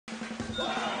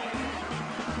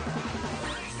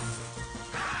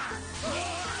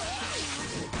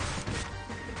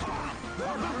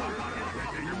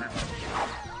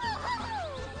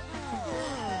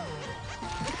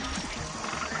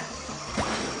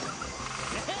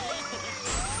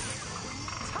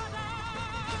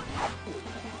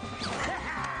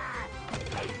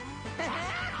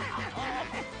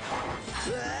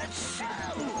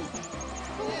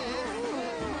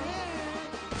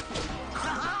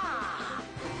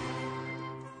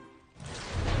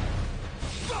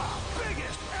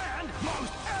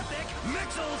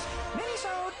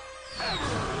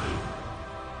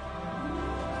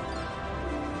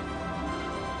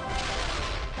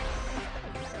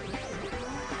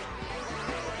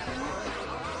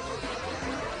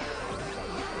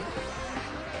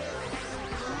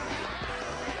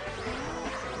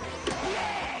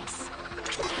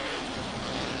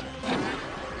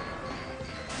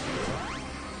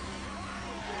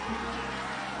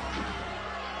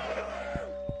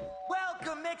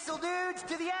Mixels Minisode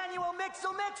to the annual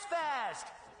Mixel Mix Fest,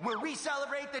 where we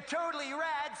celebrate the totally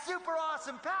rad, super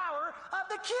awesome power of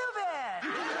the Cubit!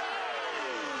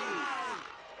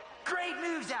 Great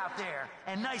moves out there,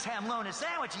 and nice hamlona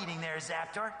sandwich eating there,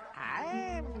 Zaptor.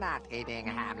 I'm not eating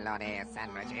hamlona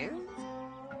sandwiches.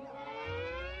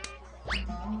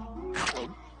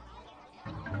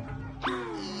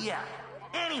 Yeah.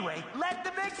 Anyway, let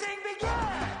the mixing begin!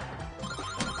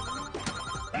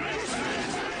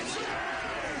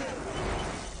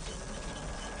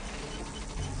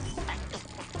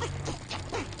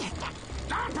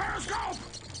 Down periscope!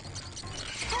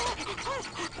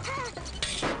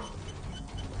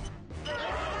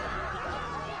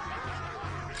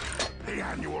 The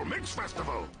annual Mix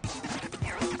Festival!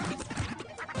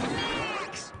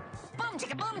 Mix! Boom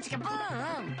chicka boom chicka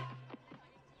boom!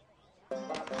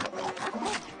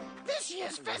 This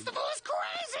year's festival is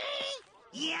crazy!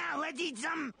 Yeah, let's eat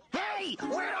some. Hey,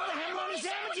 where'd all the hamlona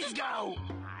sandwiches go?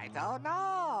 I don't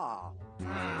know.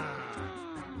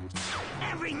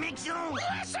 Every Mixel.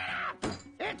 Listen up!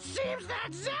 It seems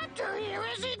that Zaptor here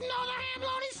has eaten all the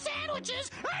hamlona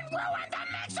sandwiches and ruined the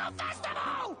Mixel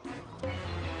Festival!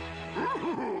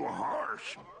 Ooh,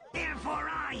 harsh! Therefore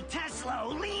I,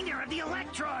 Teslo, leader of the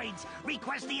Electroids,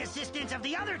 request the assistance of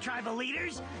the other tribal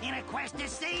leaders in a quest to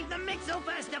save the Mixel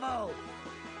Festival.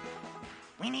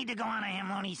 We need to go on a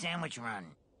hamlona sandwich run.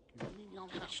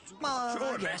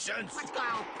 Sure, makes sense. Let's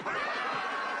go!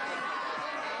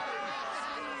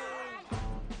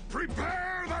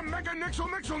 Prepare the Mega Nixel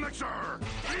Mixel Nixer!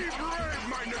 Be brave,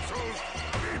 my Nixels!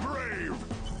 Be brave!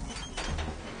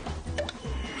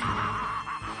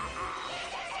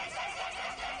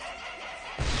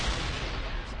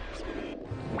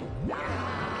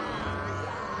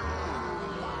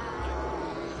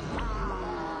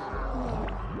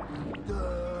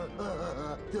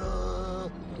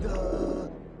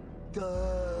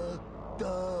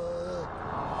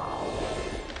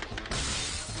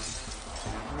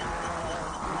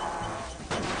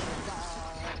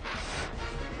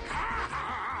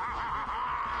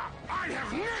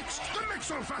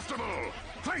 Festival!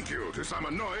 Thank you to some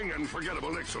annoying and forgettable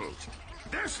Mixels.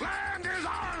 This land is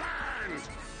our land!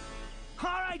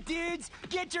 All right, dudes,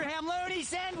 get your hamlona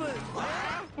sandwich.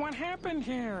 What happened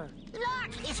here?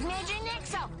 Look, it's Major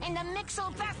Nixel, and the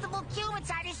Mixel Festival cubits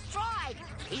are destroyed.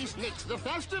 He's nixed the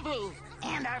festival.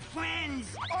 And our friends.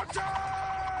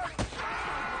 Attack!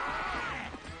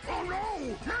 Oh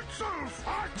no! Mixels!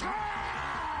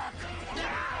 Attack!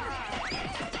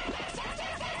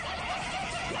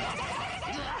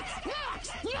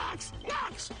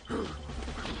 Nux!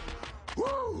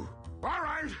 Woo! All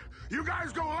right, you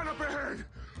guys go on up ahead.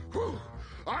 Woo!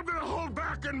 I'm gonna hold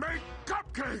back and make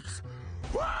cupcakes.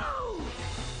 Woo!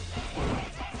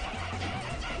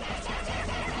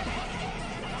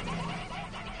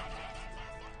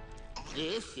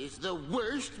 This is the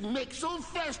worst Mixel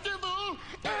Festival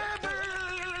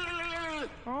ever!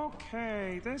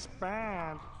 Okay, this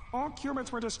bad. All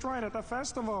cubits were destroyed at the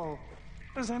festival.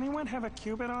 Does anyone have a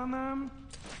cubit on them?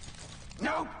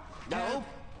 Nope. Nope.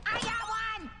 I got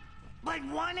one! But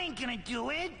one ain't gonna do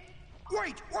it.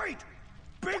 Wait!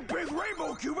 Big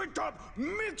Rainbow Cubit top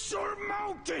Mixer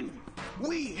Mountain!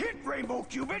 We hit Rainbow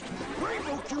Cubit!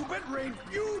 Rainbow Cubit rained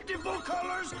beautiful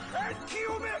colors and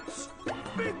cubits!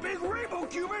 Big Rainbow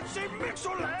Cubit saved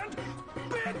Mixerland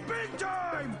big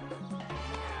time!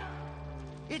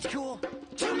 It's cool.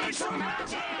 To Mixer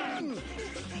Mountain!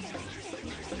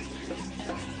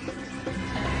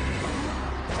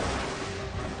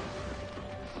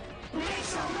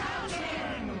 Mixel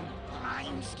Mountain!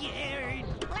 I'm scared.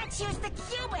 Let's use the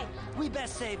cubit! We better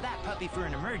Best save that puppy for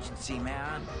an emergency,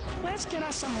 man. Let's get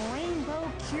us some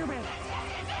rainbow cubit.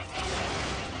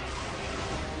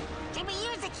 Should we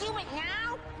use the cubit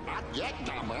now? Not yet,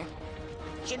 Gamma.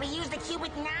 Should we use the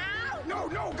cubit now? No,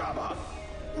 no, Gabba!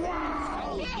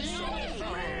 Wow!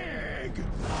 Big!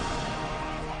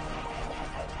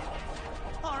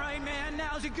 All right, man,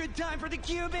 now's a good time for the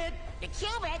cubit. The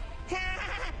cubit?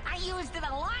 I used it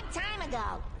a long time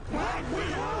ago. What?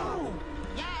 With who?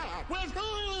 Yeah, with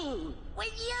who?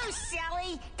 With you,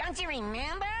 silly. Don't you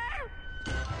remember?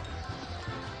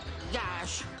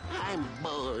 Gosh, I'm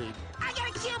bored. I got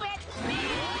a cubit.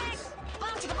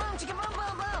 Boom, chicka, boom, chicka, boom,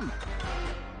 boom, boom.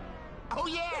 Oh,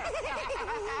 yeah!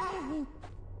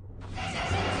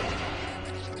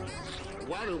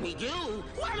 What do we do?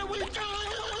 What do we do?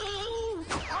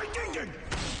 I did it!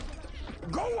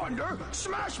 Go under,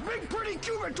 smash big pretty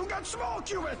cubit to get small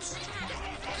cubits!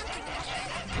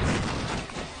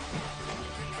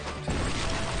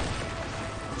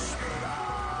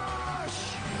 Smash!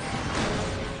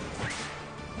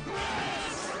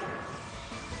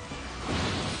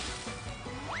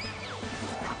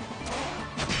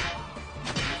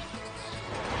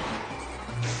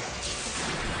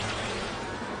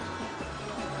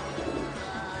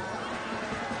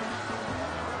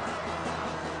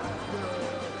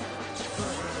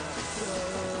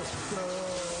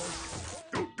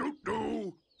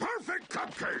 Perfect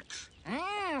cupcakes!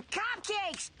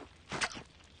 Cupcakes!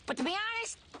 But to be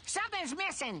honest, something's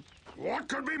missing. What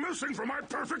could be missing from my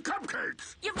perfect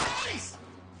cupcakes? Your face!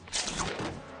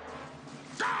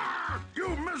 Ah!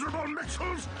 You miserable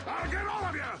Mixels! I'll get all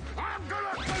of you! I'm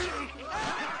gonna...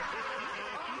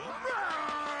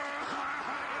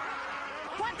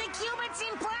 Put the cubits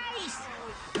in place!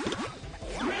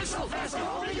 Mixel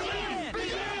Festival begin!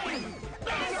 Begin!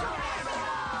 Mixel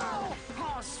Festival!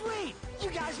 Oh, sweet! You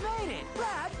guys made it!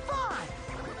 Rad fun!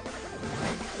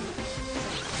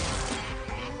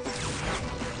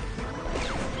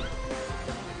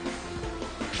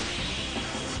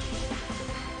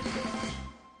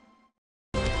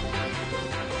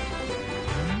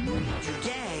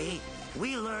 Today,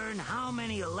 we learn how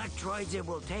many electroids it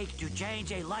will take to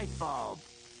change a light bulb.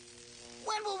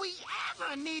 When will we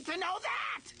ever need to know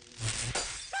that?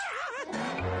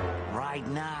 Right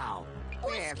now.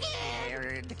 We're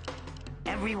scared.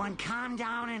 Everyone calm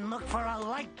down and look for a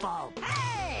light bulb.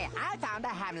 Hey, I found a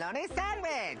hamloni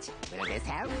sandwich. Will this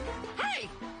help? Hey,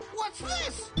 what's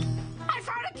this? I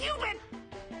found a cubit!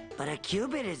 But a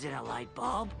cubit isn't a light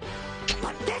bulb.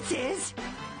 But this is.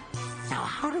 Now,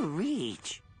 how to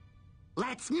reach?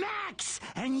 Let's max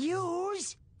and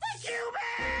use the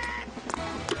cubit!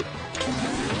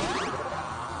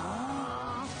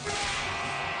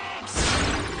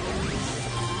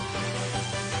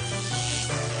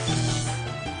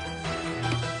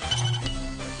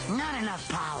 Not enough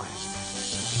power.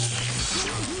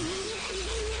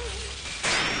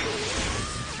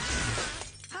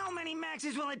 How many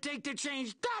maxes will it take to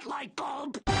change that light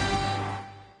bulb?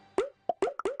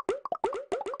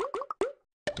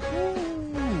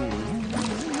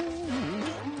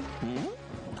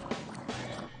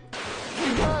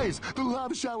 Guys, the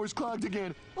lava shower's clogged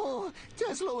again. Oh,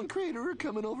 Tesla and Crater are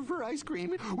coming over for ice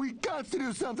cream. We got to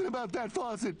do something about that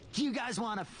faucet. You guys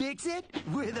want to fix it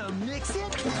with a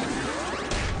Mix-It?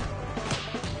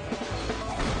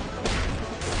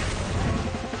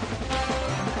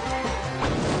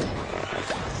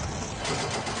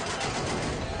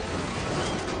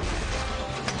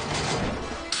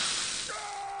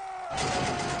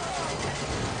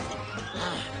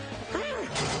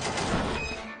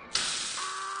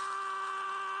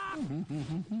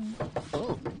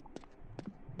 Oh.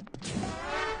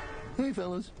 Hey,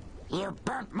 fellas. You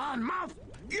burnt my mouth!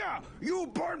 Yeah, you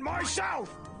burnt my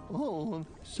south! Oh,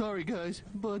 sorry, guys,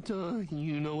 but,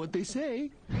 you know what they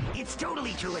say. It's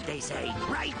totally true what they say,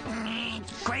 right?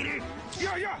 Crater?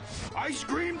 Yeah, ice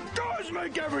cream does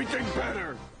make everything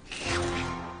better!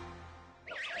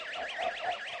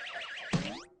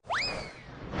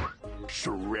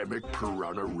 Ceramic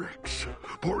Piranha Rex,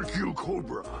 Porcule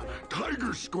Cobra,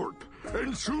 Tiger Scorp,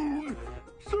 and soon,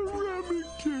 Ceramic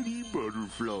Teddy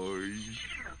Butterflies.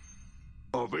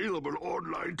 Available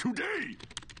online today.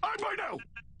 I buy now.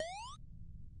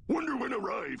 Wonder when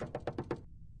arrive.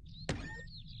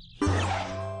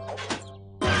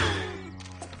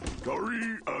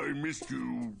 Sorry, I missed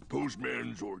you,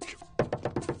 Postman Zorch.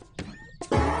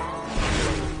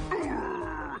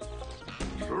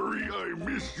 Sorry, I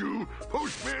missed you,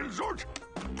 Postman Zorch.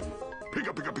 Pick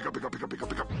up.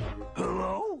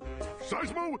 Hello?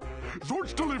 Seismo?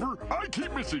 Zorch deliver, I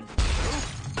keep missing.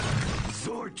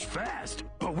 Zort's fast,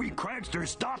 but we Crackster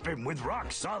stop him with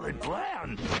rock-solid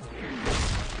plan.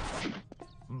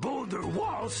 Boulder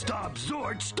Wall stops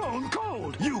Zord stone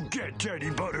cold. You get Teddy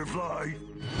Butterfly.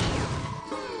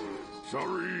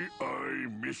 Sorry, I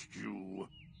missed you.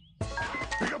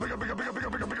 Pick up, pick up, pick up, pick up, pick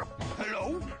up, pick up, pick up.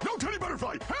 Hello? No Teddy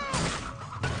Butterfly.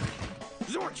 Help!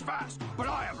 Zort's fast, but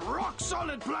I have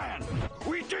rock-solid plan.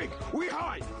 We dig, we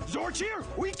hide. Zort's here,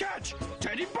 we catch.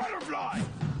 Teddy Butterfly.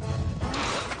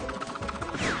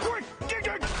 Quick, dig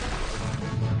it!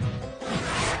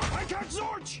 I catch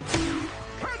Zorch!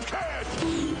 Catch!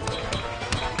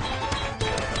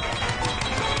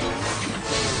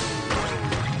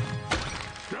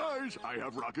 Guys, I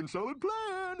have rockin' solid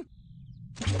plan.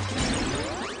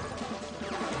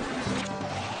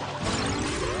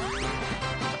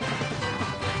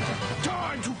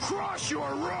 Time to crush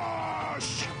your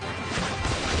rush!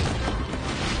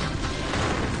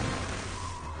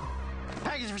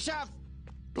 Package for shop.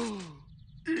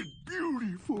 It's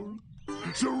beautiful.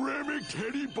 Ceramic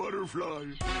Teddy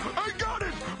Butterfly. I got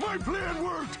it! My plan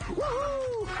worked!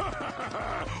 Woohoo!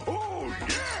 Oh, yeah!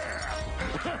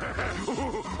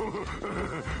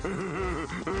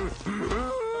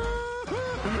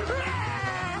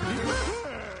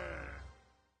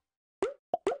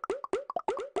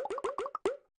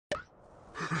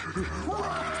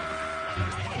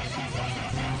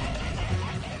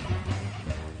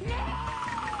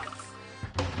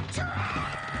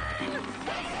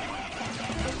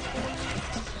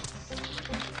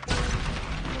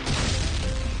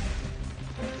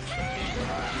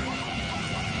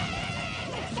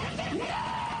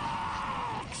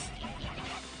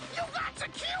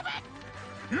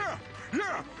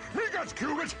 Yeah, me got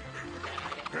Cubit.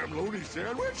 Ham-Loney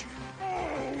sandwich?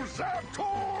 Oh,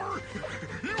 Zaptor!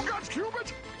 You got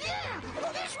Cubit? Yeah,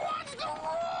 well, this one's the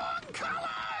wrong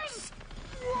colors!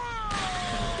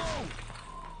 Whoa!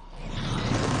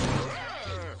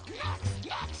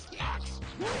 Next!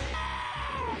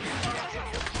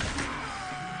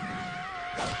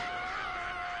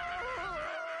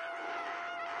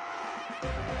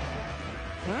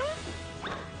 Huh?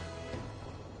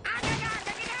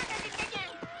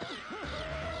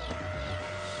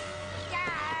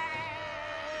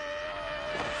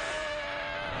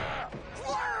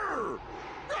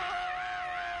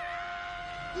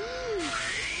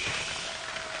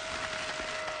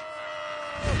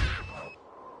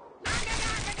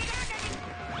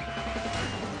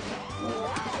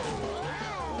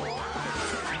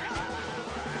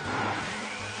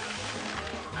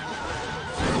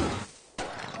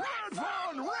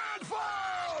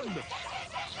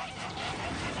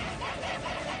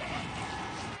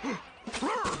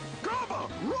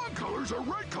 Are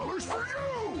right colors for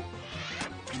you!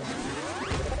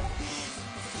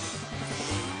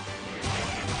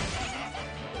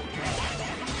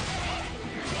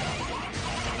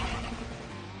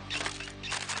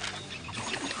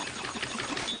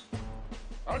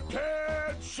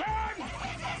 Attention!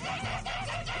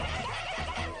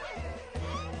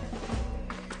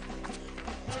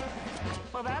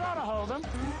 Well, that ought to hold him.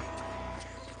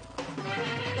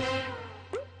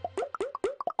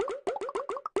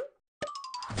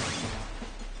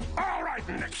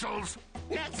 Mixels.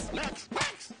 Next.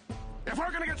 If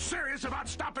we're gonna get serious about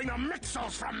stopping the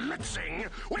Mixels from mixing,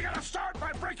 we gotta start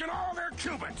by breaking all their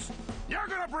qubits. You're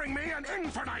gonna bring me an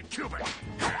infinite qubit.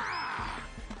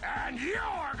 And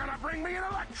you're gonna bring me an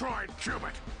electroid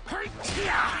qubit.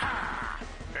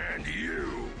 And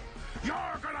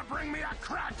you're gonna bring me a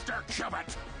Crackster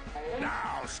qubit.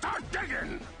 Now start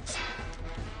digging.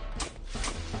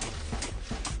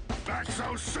 Back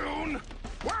so soon?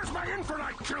 Where's my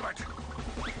infinite qubit?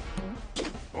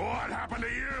 What happened to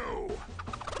you?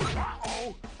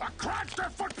 Uh-oh, a Crackster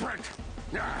footprint!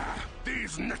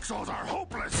 These Mixels are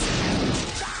hopeless!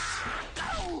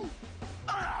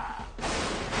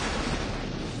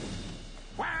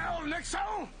 Well,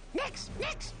 Nixel? Next!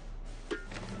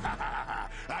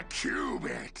 A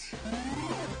qubit!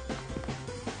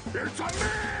 It's a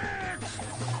mix!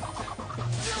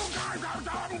 You guys are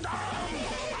dumb!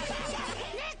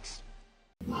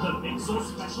 The Mixels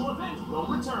special event will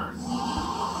return.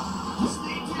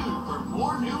 Stay tuned for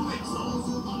more new Mixels.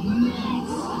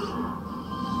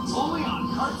 Only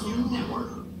on Cartoon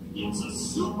Network. It's a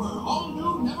super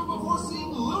all-new,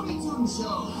 never-before-seen Looney Tunes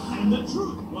Show. And the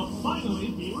truth will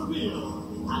finally be revealed.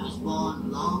 I was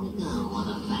born long ago on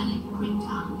the planet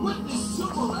Krypton. Witness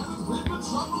super rapid great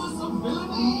metropolis of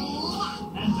villainy.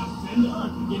 And defend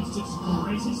Earth against its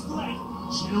greatest threat,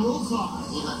 General Zod.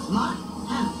 He's a smart,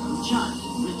 handsome,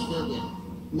 charming, rich go-getter.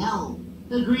 No.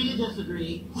 Agree to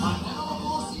disagree. A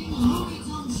never-before-seen Looney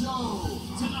Tunes Show.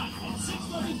 Tonight at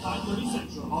 6:30, 5:30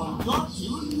 Central on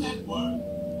Cartoon Network.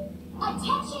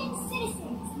 Attention,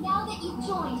 citizens! Now that you've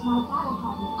joined my battle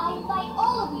party, I invite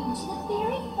all of you to the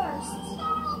very first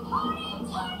Battle Party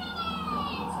Tournament!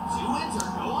 To enter,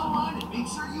 go online and make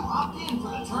sure you opt in for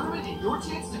the tournament and your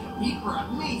chance to compete for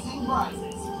amazing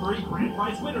prizes. 3 grand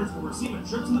prize winners will receive a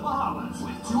trip to the Bahamas,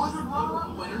 with 200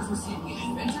 runner-up winners receiving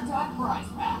an Adventure Time prize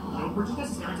pack. No purchase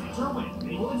necessary to enter or win.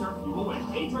 Many will enter, you will win.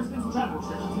 Age, residence, and travel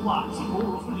restrictions apply. See full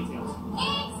rules for details.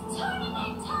 It's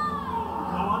tournament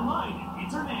time! Go online and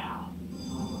enter now.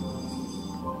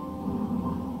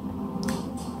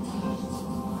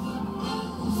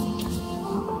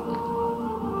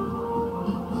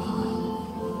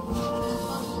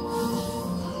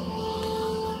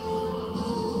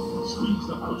 Squeeze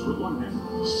the pouch with one hand.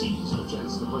 Seize the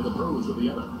chance to play the pros with the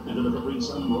other. Enter the Capri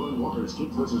Sun Roaring Waters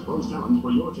Kids vs. Pros Challenge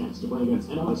for your chance to play against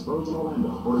NLS Pros in Orlando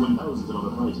or to win thousands of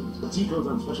other prizes. See codes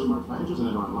on specially marked packages and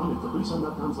enter online at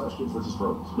caprisun.com/kids vs.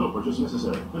 Pros. No purchase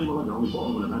necessary. Many will enter only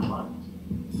 4 when event live.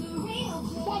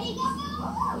 Ready, go, go!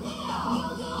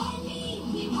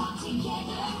 We walk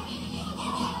together and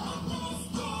have the best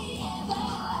day ever.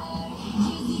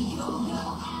 Music go, go,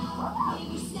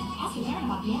 ask your parent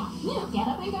about the app. New Get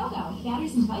Up and Go Go.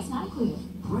 Batteries and device not included.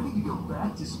 Ready to go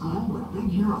back to school with Big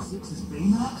Hero 6's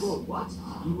Baymax? Whoa, what?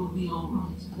 You will be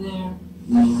alright.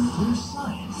 There's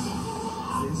science.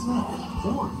 There's math.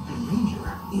 Or you can major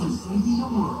in saving the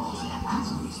world. This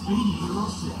week's Big Hero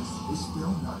 6 is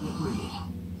still not yet rated.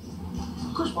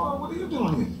 Chris Paul, what are you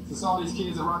doing here? Since all these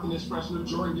kids are rocking this fresh new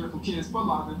Jordan gear from Kids Foot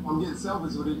Locker, I'm getting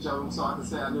selfies with each of them so I can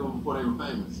say I knew them before they were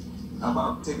famous. How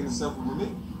about taking a selfie with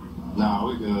me? Nah,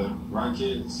 we good. Right,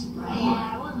 kids?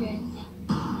 Yeah, we're good.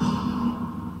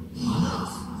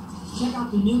 Check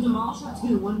out the new Demolisher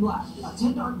 2 in black. A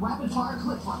 10-dart rapid-fire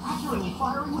clip for accurately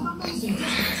firing with amazing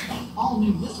distance. All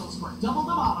new missiles for double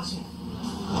demolishing.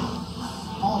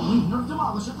 All new Nerf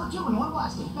Demolisher for 2-in-1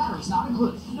 blasting. Batteries not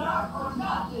included. Nerf or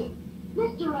nothing.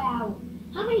 Mr. Owl,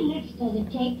 how many licks does it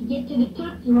take to get to the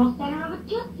Tootsie Roll center of a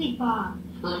Tootsie Pop?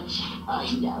 Let's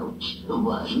find out.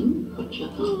 1, 2,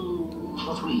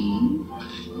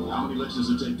 3. How many licks does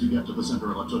it take to get to the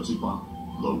center of a Tootsie Pop?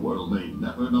 The world may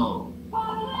never know.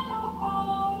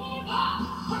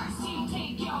 First you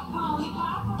take your pony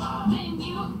pop, then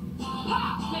you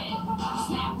pop it.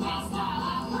 Snap and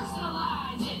style,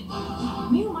 personalize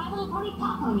it. New My Little Pony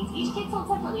Pop Ponies. Each kit sold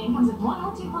separately and comes with 1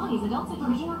 or 2 ponies. Adult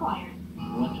supervision required.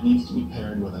 What needs to be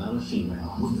paired with another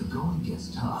female? When the going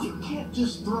gets tough, You can't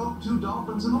just throw 2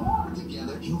 dolphins in the water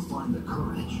together. you'll find the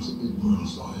courage. It's a big world,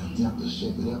 so you have to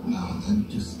shake it up now and then.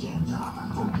 To stand up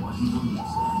for what he believes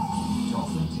in.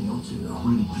 Dolphin Tale 2,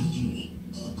 rated PG.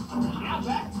 Now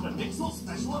back to the Mixels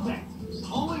special event.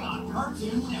 Only on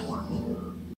Cartoon Network.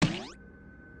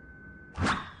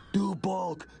 Do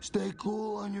bulk. Stay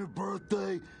cool on your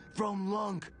birthday. From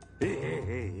Lunk.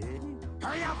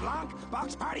 Hurry up, Lunk!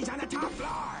 Box party's on the top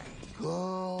floor!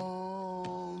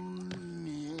 Call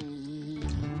me.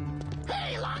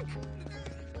 Hey, Lunk!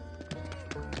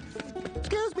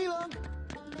 Excuse me, Lunk.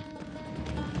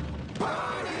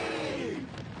 Party!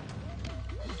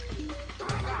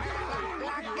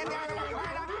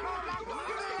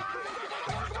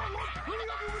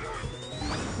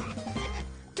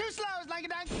 Too slow, like a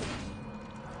dunk.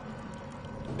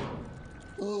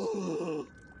 Oh,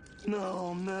 no,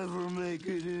 I'll never make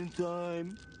it in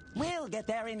time. We'll get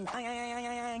there in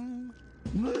time.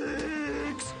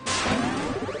 Mix!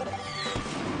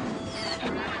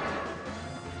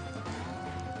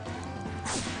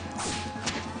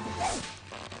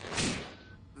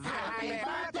 Happy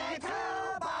birthday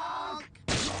to Bonk!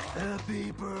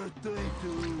 Happy birthday to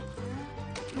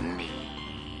Me.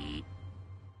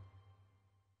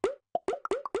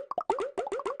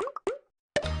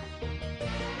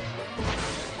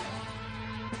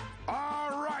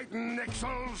 All right,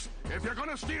 Mixels. If you're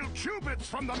gonna steal qubits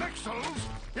from the Mixels,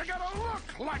 you gotta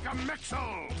look like a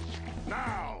Mixel.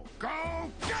 Now,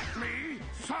 go get me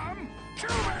some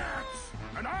qubits!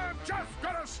 And I'm just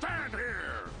gonna stand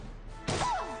here.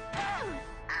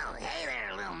 Oh, hey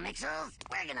there, little Mixels.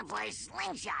 We're gonna play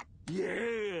Slingshot.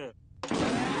 Yeah!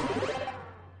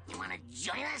 You wanna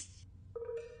join us?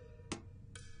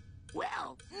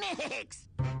 Well, Mix!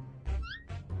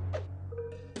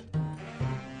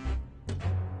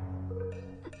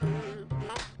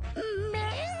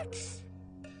 Mix?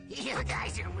 You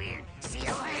guys are weird. See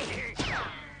you later.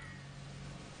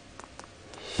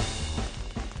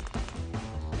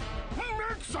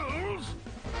 Mixels!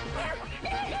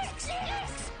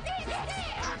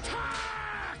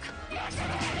 Attack!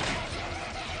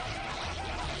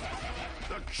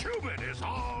 The qubit is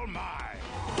all mine.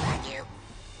 Thank you.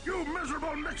 You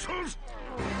miserable Mixels!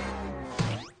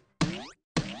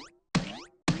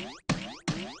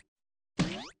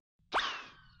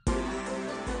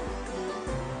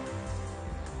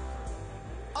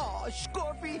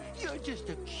 Scorpy, you're just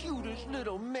the cutest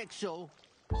little Mixel.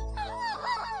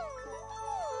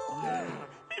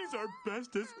 He's our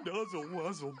bestest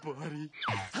nuzzle-wuzzle buddy.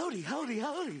 Howdy, howdy,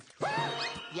 howdy.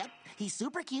 Yep, he's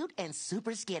super cute and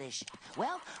super skittish.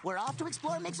 Well, we're off to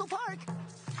explore Mixel Park.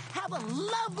 Have a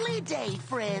lovely day,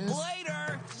 friends.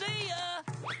 Later. See ya.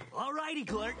 All righty,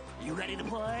 Court. You ready to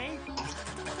play?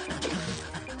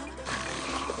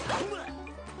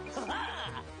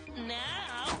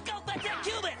 Now, go fetch that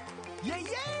cubit. Yay,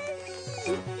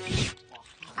 yay!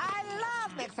 I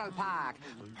love Mixel Park.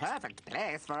 Perfect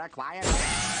place for a quiet...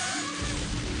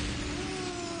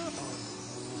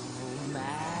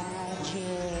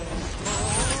 Magic.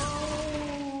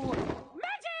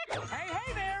 Magic!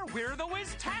 Hey there! We're the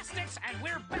Whiz-tastics, and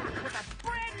we're back with a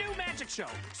brand new magic show.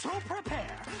 So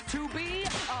prepare to be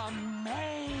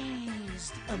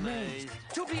amazed.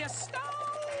 To be astounded.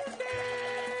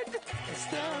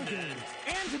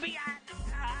 And to be...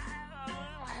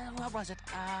 what was it?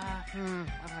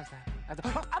 What was that?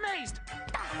 Amazed!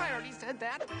 I already said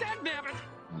that. Dagnabbit!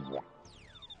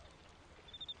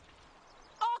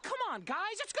 Oh, come on,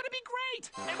 guys. It's going to be great.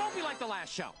 It won't be like the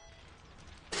last show.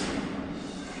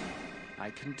 I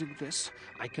can do this.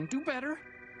 I can do better.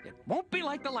 It won't be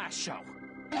like the last show.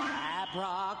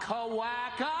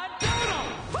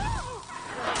 Abracawackadoodle!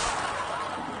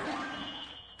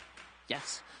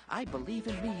 Yes, I believe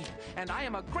in me, and I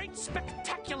am a great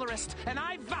spectacularist, and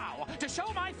I vow to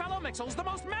show my fellow Mixels the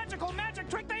most magical magic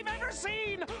trick they've ever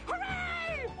seen!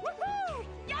 Hooray! Woohoo!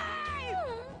 Yay!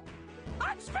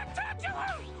 I'm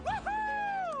spectacular!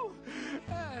 Woohoo!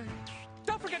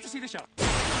 Don't forget to see the show.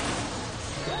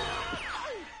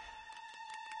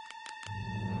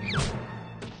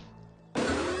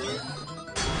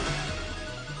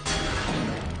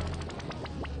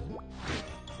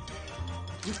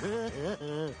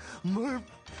 Murp.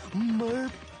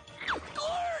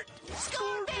 Gort!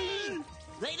 Scorpy!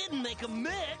 They didn't make a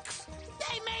mix.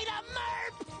 They made a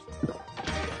Murp!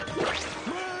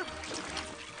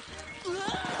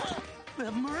 Murp!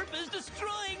 The Murp is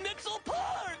destroying Mixel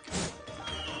Park!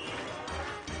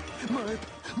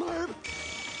 Murp.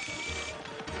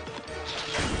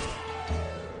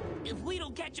 If we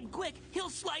don't catch him quick, he'll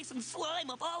slice and slime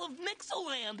up all of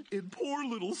Mixeland. And poor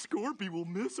little Scorpy will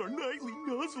miss our nightly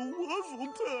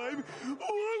nuzzle-wuzzle time.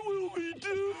 What will we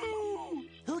do?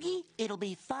 Hoogie, it'll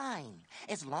be fine,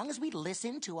 as long as we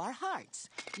listen to our hearts.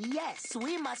 Yes,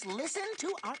 we must listen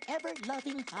to our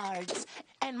ever-loving hearts.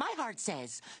 And my heart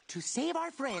says, to save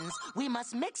our friends, we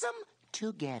must mix 'em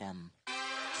to get 'em.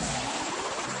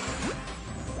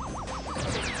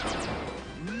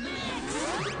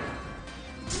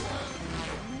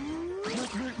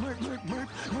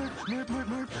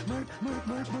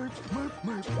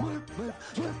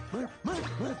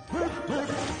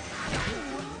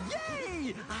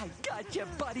 Yay! I got you,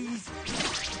 buddies.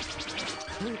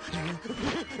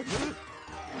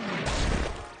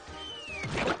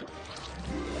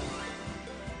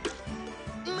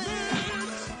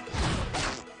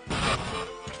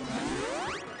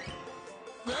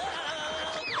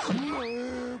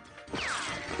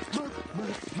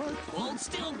 Hold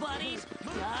still, buddies.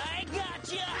 I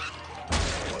gotcha.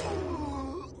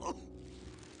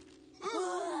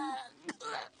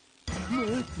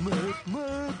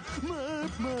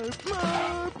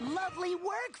 Lovely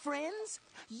work, friends.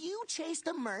 You chased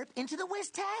the Murp into the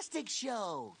Whiz-tastic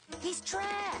show. He's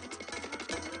trapped.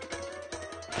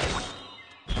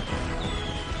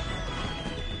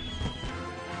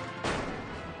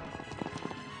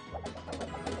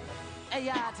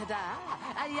 Ayah-ta-da,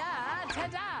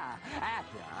 ayah-ta-da,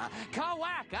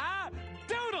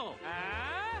 abra-kawaka-doodle.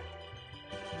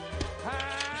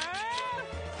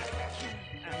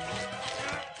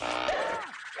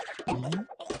 Oh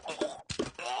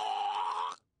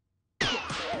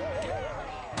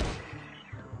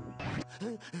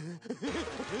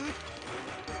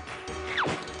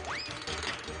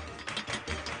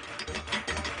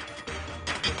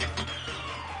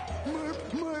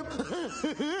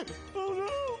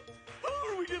no! How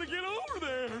are we gonna get over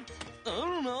there? I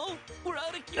don't know. We're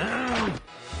out of cubit.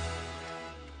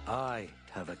 I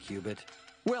have a cubit.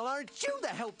 Well, aren't you the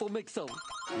helpful Mixel?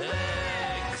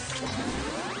 Next!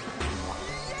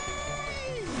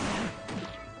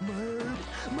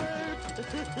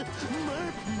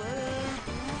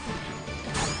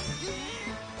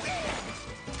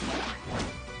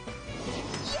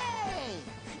 Yay!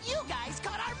 You guys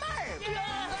caught our Murp!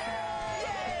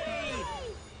 Yay!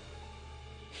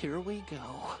 Here we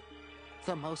go.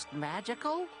 The most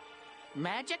magical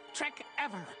magic trick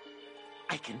ever.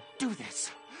 I can do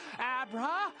this.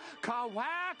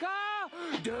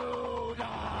 Abra-kawaka-doodle!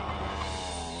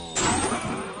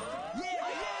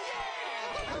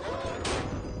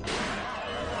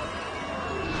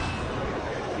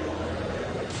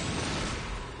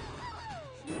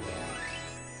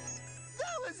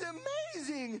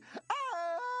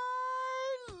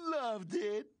 loved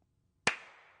it.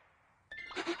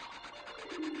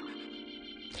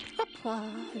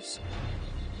 Applause.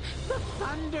 The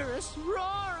thunderous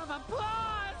roar of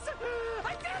applause!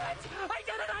 I did it! I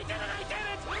did it! I did it! I did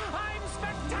it! I'm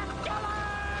spectacular!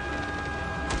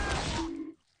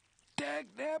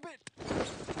 Dagnabbit!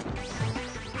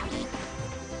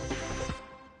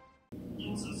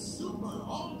 It's a super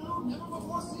all-new,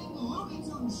 never-before-seen Looney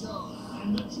Tunes Show,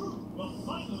 and the truth will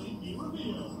finally be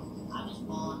revealed. I was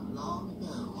born long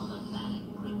ago on the planet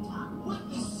Krypton.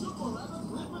 Witness super rapid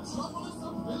metropolis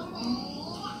of villainy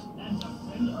and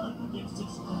defend Earth against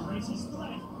its greatest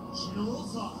threat, General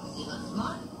Zod. Is a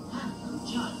smart, handsome,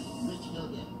 charming, rich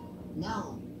go-getter.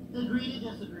 No. Agree to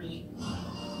disagree.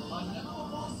 A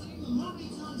never-before-seen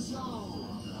Looney Tunes Show.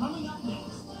 Coming up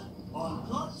next on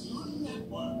Cartoon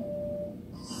Network.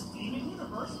 Steven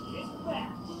Universe is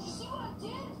back. Did you see what I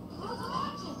did? How's it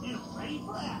action? And ready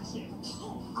for action.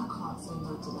 I can't say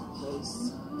no to that place.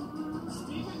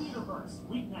 Steven Universe,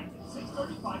 weeknights at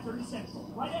 6:30, 5:30 Central,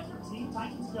 right after Teen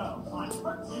Titans Go on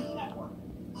Cartoon Network.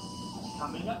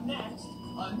 Coming up next,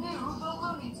 a new The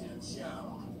Looney Tunes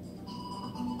Show.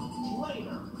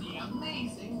 Later, The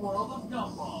Amazing World of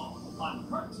Gumball on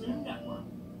Cartoon Network.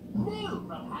 New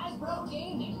from Hasbro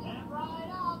Gaming. Step right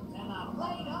up and a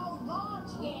Play-Doh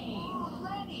launch game.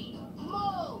 Ready,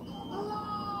 move,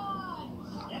 launch!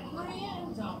 Get 3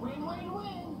 in to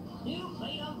win-win-win. New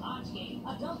Play-Doh launch game.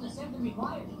 Adult assembly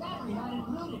required. Battery not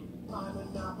included. My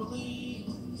Monopoly,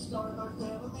 start our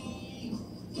family,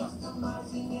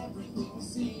 customizing everything you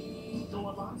see. Go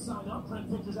online, sign up, print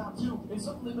pictures out too, and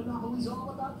suddenly Monopoly's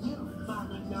all about you. My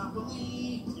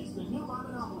Monopoly, it's the new My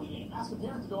Monopoly game. Ask a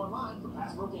parent to go online for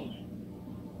Hasbro Gaming.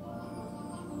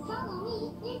 Follow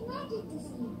me, there's magic to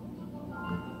see.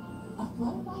 A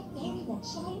flutterby fairy that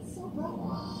shines so bright. A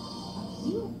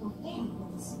beautiful fairy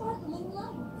with sparkling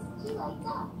lights. She lights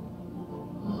up.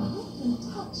 Lift and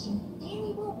touch your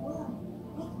fairy world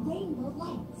with rainbow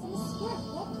lights and a skirt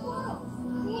that twirls.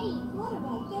 Pretty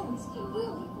flutterby fairies can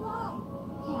really fly.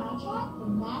 Can I try? The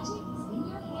magic is in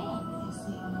your hands, you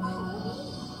see.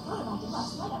 Flutterby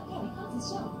Deluxe Light Up Fairy comes to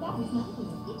show. Batteries not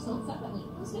included. Each sold separately.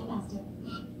 From Spinmaster.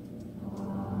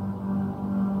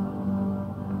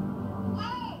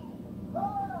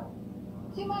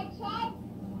 To my tribe,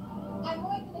 I'm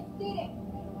more than a student.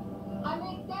 I'm an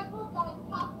example that it's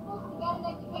possible to get an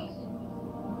education.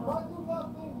 By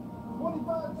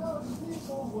 2025,000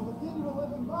 people will continue to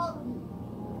live in poverty.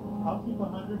 I'll keep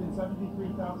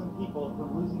 173,000 people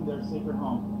from losing their sacred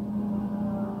home.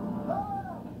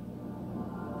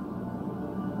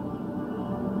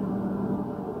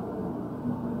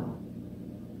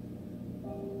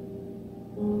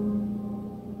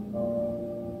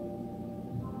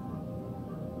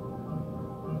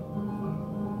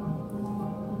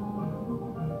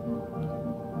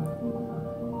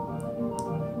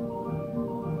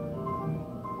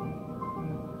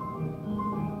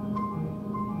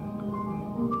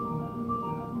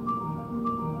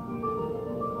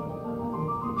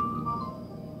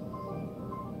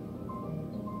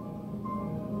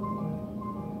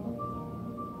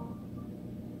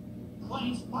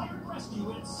 Planes, fire and rescue,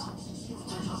 it's...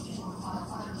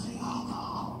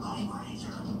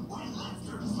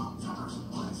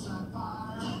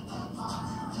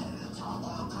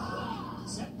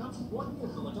 Set comes with one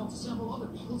vehicle, adults several other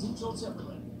vehicles, each sold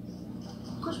separately.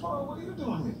 Chris Paul, what are you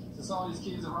doing here? Since all these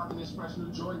kids are rocking this fresh new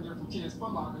Jordan gear from Kids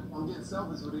Foot Locker, I'm getting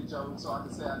selfies with each other so I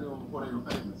can say I knew them before they were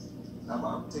famous. How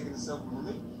about taking a selfie with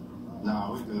me?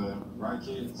 Nah, we good. Right,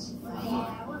 kids?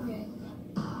 Yeah, we're good.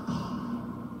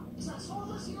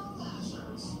 Transformers Hero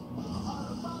Mashers.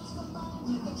 Autobots combined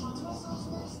with the Transformers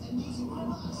mixed and using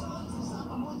robots to stop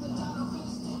them with the Dino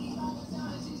Fist. Taking back a down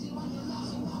is easy when you're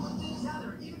mashing down with this. Now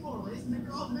there are even more ways to make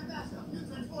your ultimate mashup. New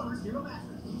Transformers Hero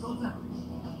Mashers. Control separately.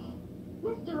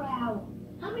 Mr. Owl,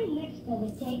 how many licks does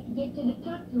it take to get to the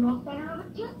Tootsie Roll center of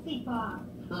a Tootsie Pop?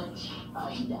 Let's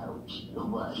find out.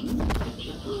 1, 2, 3.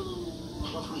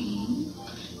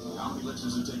 How many licks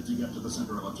does it take to get to the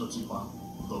center of a Tootsie Pop?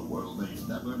 The world may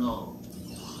never know.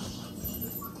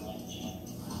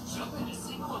 Jump into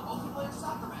single and multiplayer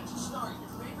soccer matches starring your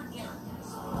favorite characters.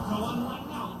 Go online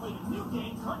now and play the new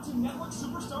game Cartoon Network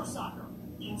Superstar Soccer.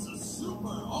 It's a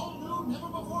super all-new,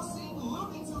 never-before-seen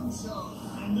Looney Tunes Show,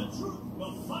 and the truth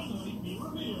will finally be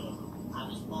revealed. I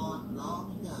was born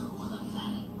long ago on the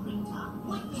planet Krypton.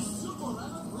 Witness super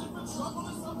rapid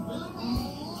metropolis of villainy